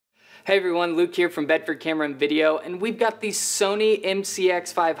Hey everyone, Luke here from Bedford Camera and Video, and we've got the Sony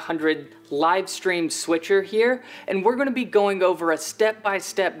MCX-500 live stream switcher here, and we're going to be going over a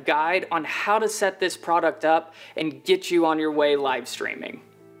step-by-step guide on how to set this product up and get you on your way live streaming.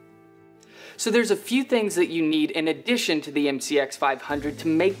 So there's a few things that you need in addition to the MCX-500 to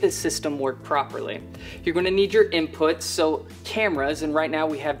make this system work properly. You're going to need your inputs, so cameras, and right now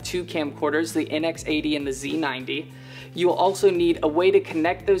we have two camcorders, the NX80 and the Z90. You'll also need a way to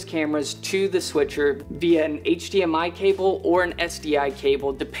connect those cameras to the switcher via an HDMI cable or an SDI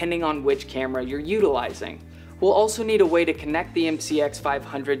cable, depending on which camera you're utilizing. We'll also need a way to connect the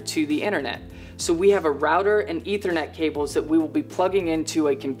MCX-500 to the internet. So we have a router and Ethernet cables that we will be plugging into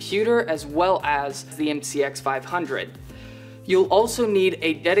a computer as well as the MCX-500. You'll also need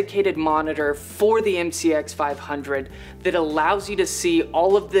a dedicated monitor for the MCX-500 that allows you to see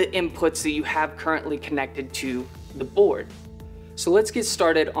all of the inputs that you have currently connected to the board. So let's get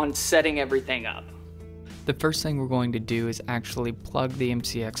started on setting everything up. The first thing we're going to do is actually plug the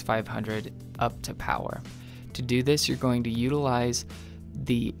MCX-500 up to power. To do this, you're going to utilize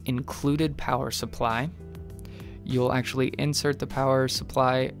the included power supply. You'll actually insert the power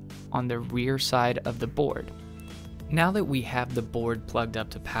supply on the rear side of the board. Now that we have the board plugged up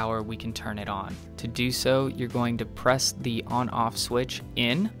to power, we can turn it on. To do so, you're going to press the on-off switch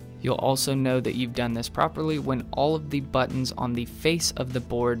in. You'll also know that you've done this properly when all of the buttons on the face of the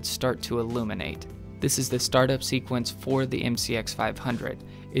board start to illuminate. This is the startup sequence for the MCX-500.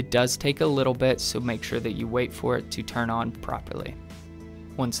 It does take a little bit, so make sure that you wait for it to turn on properly.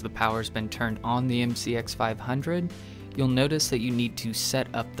 Once the power's been turned on the MCX-500, you'll notice that you need to set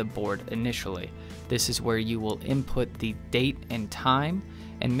up the board initially. This is where you will input the date and time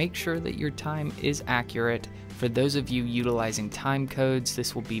and make sure that your time is accurate. For those of you utilizing time codes,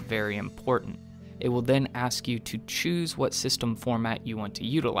 this will be very important. It will then ask you to choose what system format you want to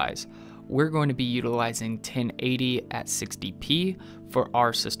utilize. We're going to be utilizing 1080 at 60p for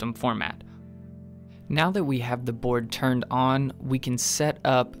our system format. Now that we have the board turned on, we can set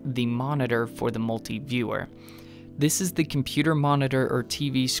up the monitor for the multi-viewer. This is the computer monitor or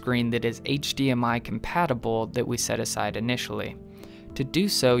TV screen that is HDMI compatible that we set aside initially. To do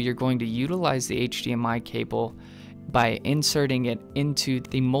so, you're going to utilize the HDMI cable by inserting it into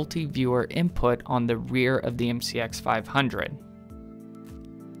the multi-viewer input on the rear of the MCX-500.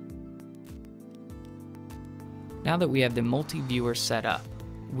 Now that we have the multi-viewer set up,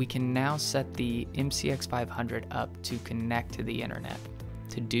 we can now set the MCX-500 up to connect to the internet.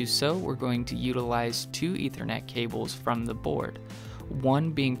 To do so, we're going to utilize two Ethernet cables from the board,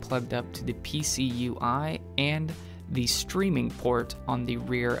 one being plugged up to the PCUI and the streaming port on the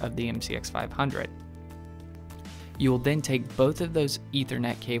rear of the MCX-500. You will then take both of those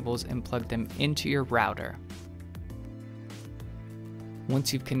Ethernet cables and plug them into your router.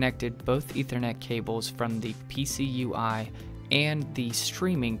 Once you've connected both Ethernet cables from the PCUI and the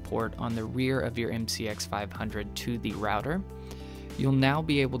streaming port on the rear of your MCX-500 to the router, you'll now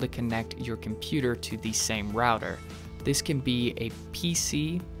be able to connect your computer to the same router. This can be a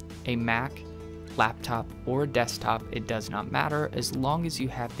PC, a Mac, laptop, or desktop. It does not matter as long as you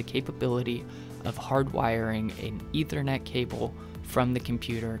have the capability of hardwiring an Ethernet cable from the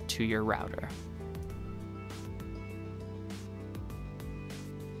computer to your router.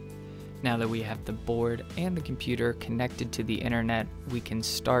 Now that we have the board and the computer connected to the internet, we can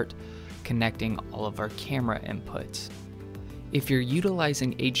start connecting all of our camera inputs. If you're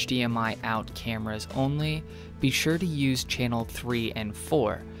utilizing HDMI out cameras only, be sure to use channel 3 and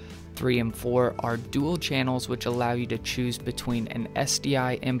 4. 3 and 4 are dual channels which allow you to choose between an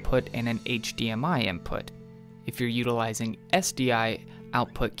SDI input and an HDMI input. If you're utilizing SDI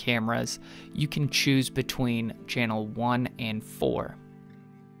output cameras, you can choose between channel 1 and 4.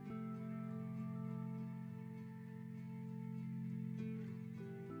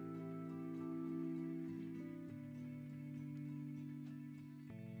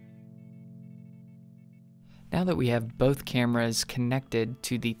 Now that we have both cameras connected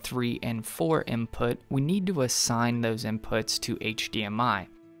to the 3 and 4 input, we need to assign those inputs to HDMI.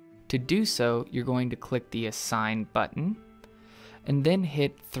 To do so, you're going to click the Assign button and then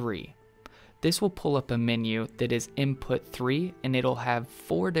hit 3. This will pull up a menu that is Input 3, and it'll have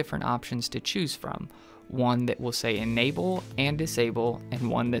 4 different options to choose from. One that will say Enable and Disable,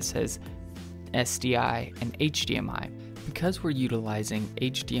 and one that says SDI and HDMI. Because we're utilizing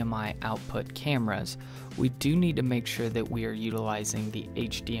HDMI output cameras, we do need to make sure that we are utilizing the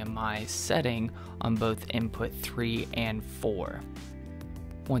HDMI setting on both input 3 and 4.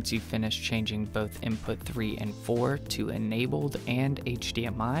 Once you've finished changing both input 3 and 4 to enabled and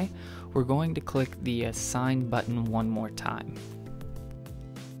HDMI, we're going to click the Assign button one more time.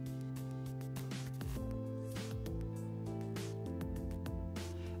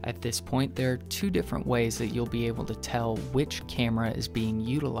 At this point, there are two different ways that you'll be able to tell which camera is being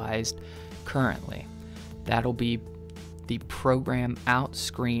utilized currently. That'll be the program out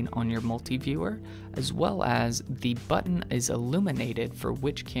screen on your multi-viewer, as well as the button is illuminated for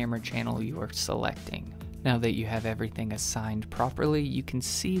which camera channel you are selecting. Now that you have everything assigned properly, you can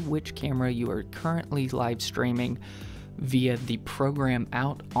see which camera you are currently live streaming via the program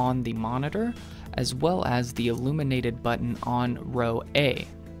out on the monitor, as well as the illuminated button on row A.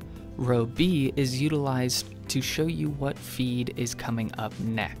 Row B is utilized to show you what feed is coming up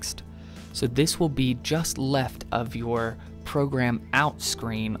next. So this will be just left of your program out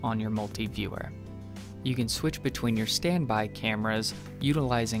screen on your multi-viewer. You can switch between your standby cameras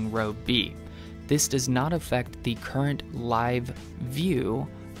utilizing row B. This does not affect the current live view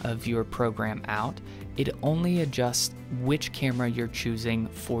of your program out. It only adjusts which camera you're choosing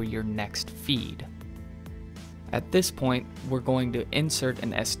for your next feed. At this point, we're going to insert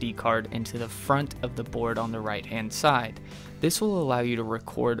an SD card into the front of the board on the right-hand side. This will allow you to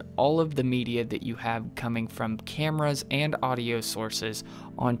record all of the media that you have coming from cameras and audio sources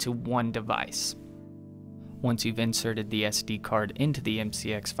onto one device. Once you've inserted the SD card into the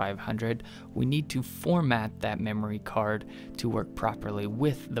MCX-500, we need to format that memory card to work properly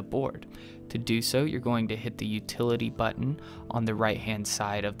with the board. To do so, you're going to hit the utility button on the right-hand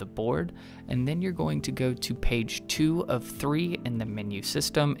side of the board, and then you're going to go to page 2 of 3 in the menu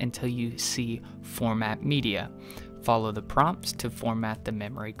system until you see Format Media. Follow the prompts to format the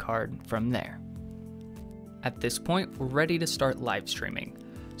memory card from there. At this point, we're ready to start live streaming,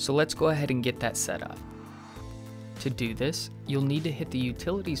 so let's go ahead and get that set up. To do this, you'll need to hit the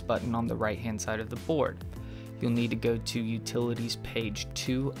Utilities button on the right-hand side of the board. You'll need to go to Utilities page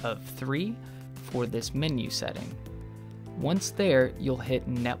 2 of 3 for this menu setting. Once there, you'll hit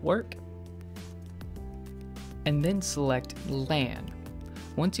Network and then select LAN.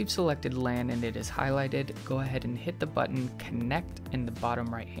 Once you've selected LAN and it is highlighted, go ahead and hit the button Connect in the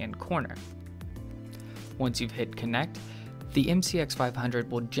bottom right-hand corner. Once you've hit Connect, the MCX-500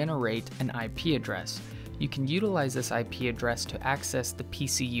 will generate an IP address. You can utilize this IP address to access the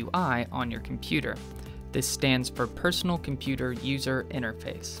PCUI on your computer. This stands for Personal Computer User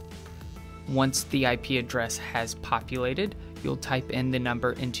Interface. Once the IP address has populated, you'll type in the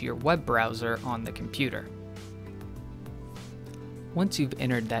number into your web browser on the computer. Once you've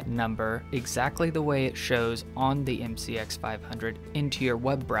entered that number exactly the way it shows on the MCX-500 into your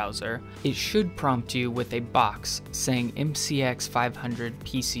web browser, it should prompt you with a box saying MCX-500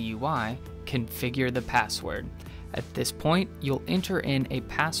 PCUI, configure the password. At this point, you'll enter in a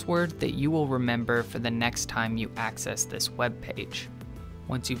password that you will remember for the next time you access this web page.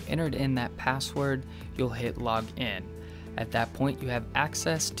 Once you've entered in that password, you'll hit log in. At that point, you have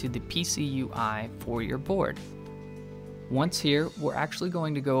access to the PCUI for your board. Once here, we're actually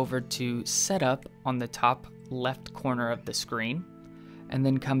going to go over to Setup on the top left corner of the screen, and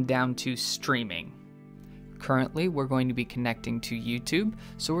then come down to Streaming. Currently, we're going to be connecting to YouTube,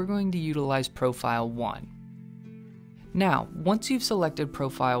 so we're going to utilize Profile 1. Now, once you've selected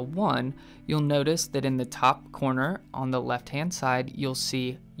Profile 1, you'll notice that in the top corner on the left-hand side, you'll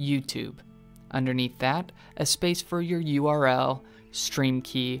see YouTube. Underneath that, a space for your URL, stream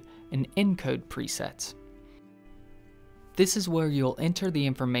key, and encode presets. This is where you'll enter the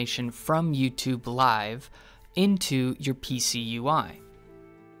information from YouTube Live into your PCUI.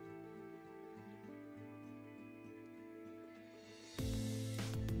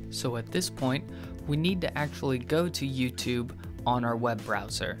 So at this point, we need to actually go to YouTube on our web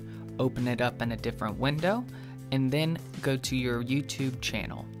browser, open it up in a different window, and then go to your YouTube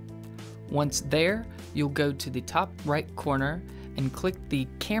channel. Once there, you'll go to the top right corner and click the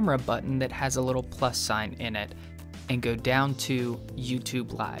camera button that has a little plus sign in it, and go down to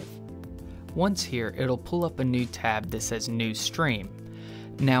YouTube Live. Once here, it'll pull up a new tab that says New Stream.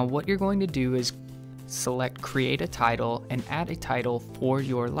 Now what you're going to do is select Create a Title and add a title for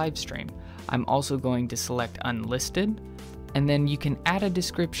your live stream. I'm also going to select Unlisted, and then you can add a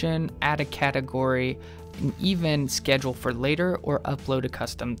description, add a category, and even schedule for later or upload a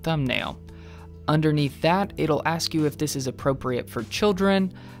custom thumbnail. Underneath that, it'll ask you if this is appropriate for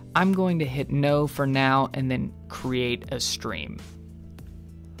children. I'm going to hit no for now and then create a stream.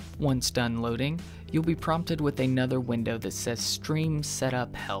 Once done loading, you'll be prompted with another window that says Stream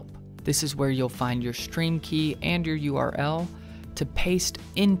Setup Help. This is where you'll find your stream key and your URL to paste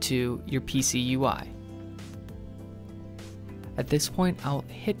into your PCUI. At this point, I'll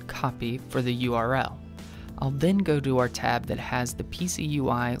hit copy for the URL. I'll then go to our tab that has the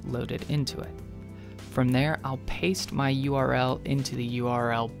PCUI loaded into it. From there, I'll paste my URL into the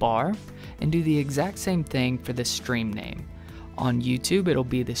URL bar and do the exact same thing for the stream name. On YouTube, it'll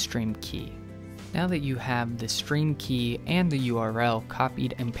be the stream key. Now that you have the stream key and the URL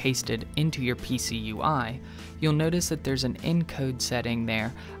copied and pasted into your PC UI, you'll notice that there's an encode setting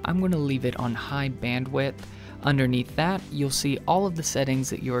there. I'm going to leave it on high bandwidth. Underneath that, you'll see all of the settings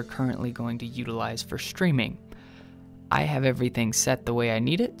that you are currently going to utilize for streaming. I have everything set the way I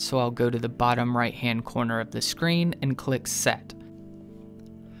need it, so I'll go to the bottom right-hand corner of the screen and click Set.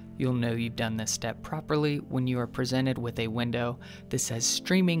 You'll know you've done this step properly when you are presented with a window that says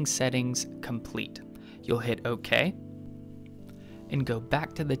Streaming Settings Complete. You'll hit OK and go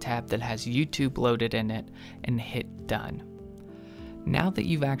back to the tab that has YouTube loaded in it and hit Done. Now that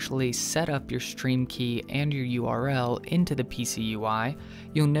you've actually set up your stream key and your URL into the PC UI,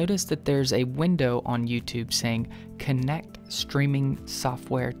 you'll notice that there's a window on YouTube saying Connect Streaming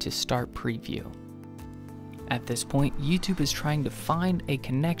Software to Start Preview. At this point, YouTube is trying to find a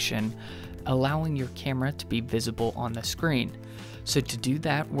connection allowing your camera to be visible on the screen. So to do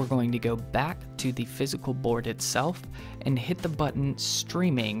that, we're going to go back to the physical board itself and hit the button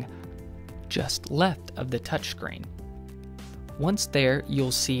Streaming just left of the touchscreen. Once there, you'll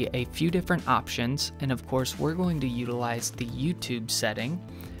see a few different options, and of course we're going to utilize the YouTube setting.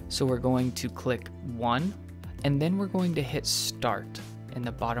 So we're going to click 1, and then we're going to hit Start in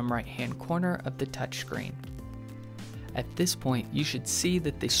the bottom right hand corner of the touchscreen. At this point, you should see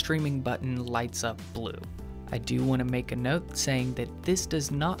that the streaming button lights up blue. I do want to make a note saying that this does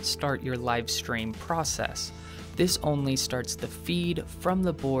not start your live stream process. This only starts the feed from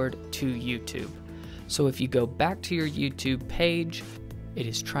the board to YouTube. So if you go back to your YouTube page, it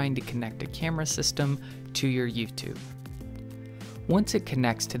is trying to connect a camera system to your YouTube. Once it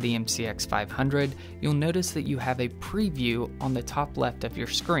connects to the MCX-500, you'll notice that you have a preview on the top left of your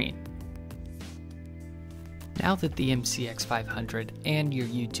screen. Now that the MCX-500 and your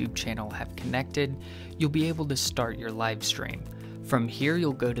YouTube channel have connected, you'll be able to start your live stream. From here,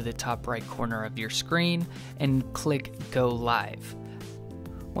 you'll go to the top right corner of your screen and click Go Live.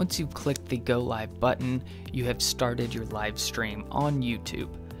 Once you've clicked the Go Live button, you have started your live stream on YouTube.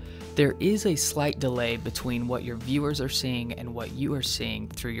 There is a slight delay between what your viewers are seeing and what you are seeing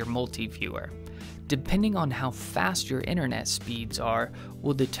through your multi-viewer. Depending on how fast your internet speeds are,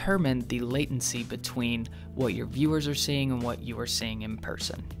 will determine the latency between what your viewers are seeing and what you are seeing in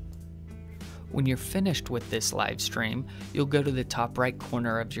person. When you're finished with this live stream, you'll go to the top right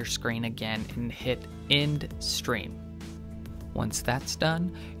corner of your screen again and hit End Stream. Once that's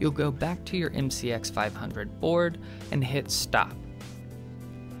done, you'll go back to your MCX-500 board and hit Stop.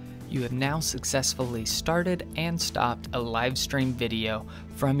 You have now successfully started and stopped a live stream video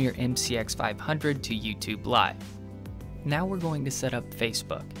from your MCX-500 to YouTube Live. Now we're going to set up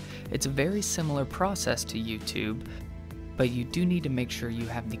Facebook. It's a very similar process to YouTube, but you do need to make sure you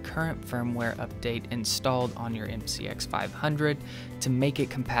have the current firmware update installed on your MCX-500 to make it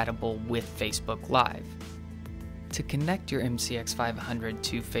compatible with Facebook Live. To connect your MCX-500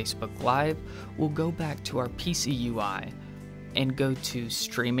 to Facebook Live, we'll go back to our PC UI and go to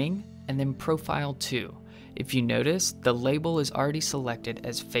Streaming and then Profile 2. If you notice, the label is already selected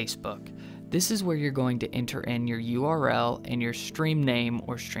as Facebook. This is where you're going to enter in your URL and your stream name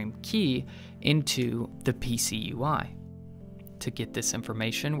or stream key into the PC UI. To get this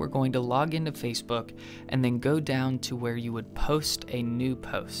information, we're going to log into Facebook and then go down to where you would post a new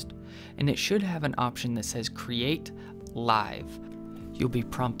post. And it should have an option that says Create Live. You'll be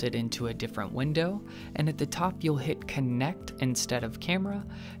prompted into a different window, and at the top you'll hit Connect instead of Camera,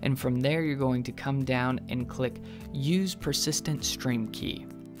 and from there you're going to come down and click Use Persistent Stream Key.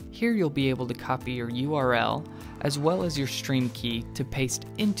 Here you'll be able to copy your URL as well as your stream key to paste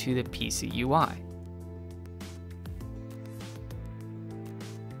into the PC UI.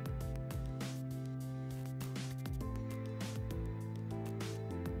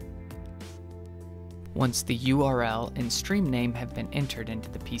 Once the URL and stream name have been entered into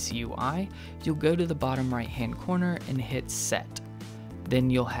the PC UI, you'll go to the bottom right hand corner and hit Set. Then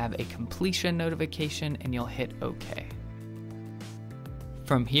you'll have a completion notification and you'll hit OK.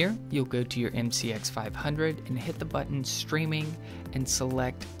 From here, you'll go to your MCX-500 and hit the button Streaming and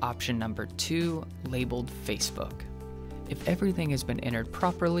select option number 2 labeled Facebook. If everything has been entered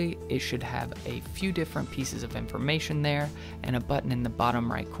properly, it should have a few different pieces of information there and a button in the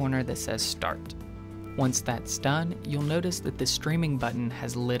bottom right corner that says Start. Once that's done, you'll notice that the streaming button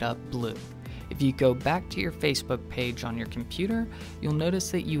has lit up blue. If you go back to your Facebook page on your computer, you'll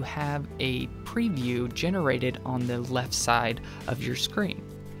notice that you have a preview generated on the left side of your screen.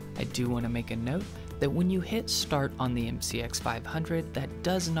 I do want to make a note that when you hit start on the MCX-500, that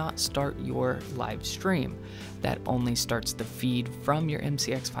does not start your live stream. That only starts the feed from your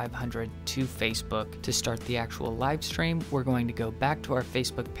MCX-500 to Facebook. To start the actual live stream, we're going to go back to our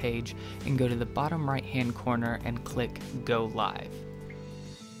Facebook page and go to the bottom right-hand corner and click Go Live.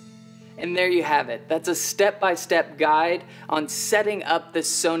 And there you have it. That's a step-by-step guide on setting up the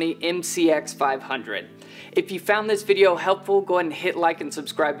Sony MCX-500. If you found this video helpful, go ahead and hit like and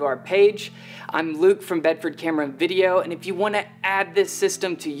subscribe to our page. I'm Luke from Bedford Camera and Video, and if you want to add this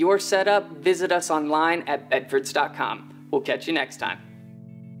system to your setup, visit us online at bedfords.com. We'll catch you next time.